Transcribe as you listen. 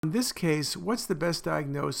In this case, what's the best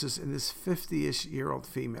diagnosis in this 50-ish-year-old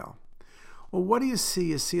female? Well, what do you see?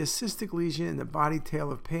 You see a cystic lesion in the body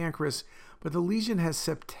tail of pancreas, but the lesion has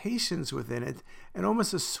septations within it and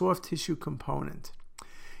almost a soft tissue component.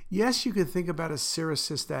 Yes, you could think about a serous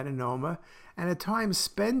and at times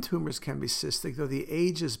SPEN tumors can be cystic, though the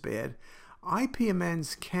age is bad.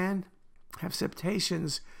 IPMNs can have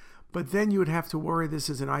septations, but then you would have to worry this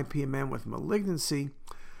is an IPMN with malignancy.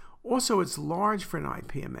 Also, it's large for an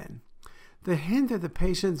IPMN. The hint that the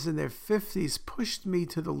patient's in their 50s pushed me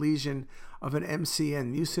to the lesion of an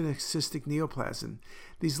MCN, mucinous cystic neoplasm.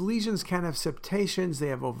 These lesions can have septations, they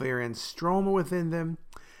have ovarian stroma within them,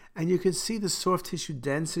 and you can see the soft tissue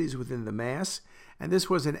densities within the mass, and this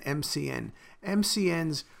was an MCN.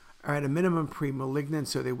 MCNs are at a minimum pre-malignant,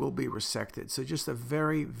 so they will be resected. So just a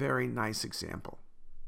very, very nice example.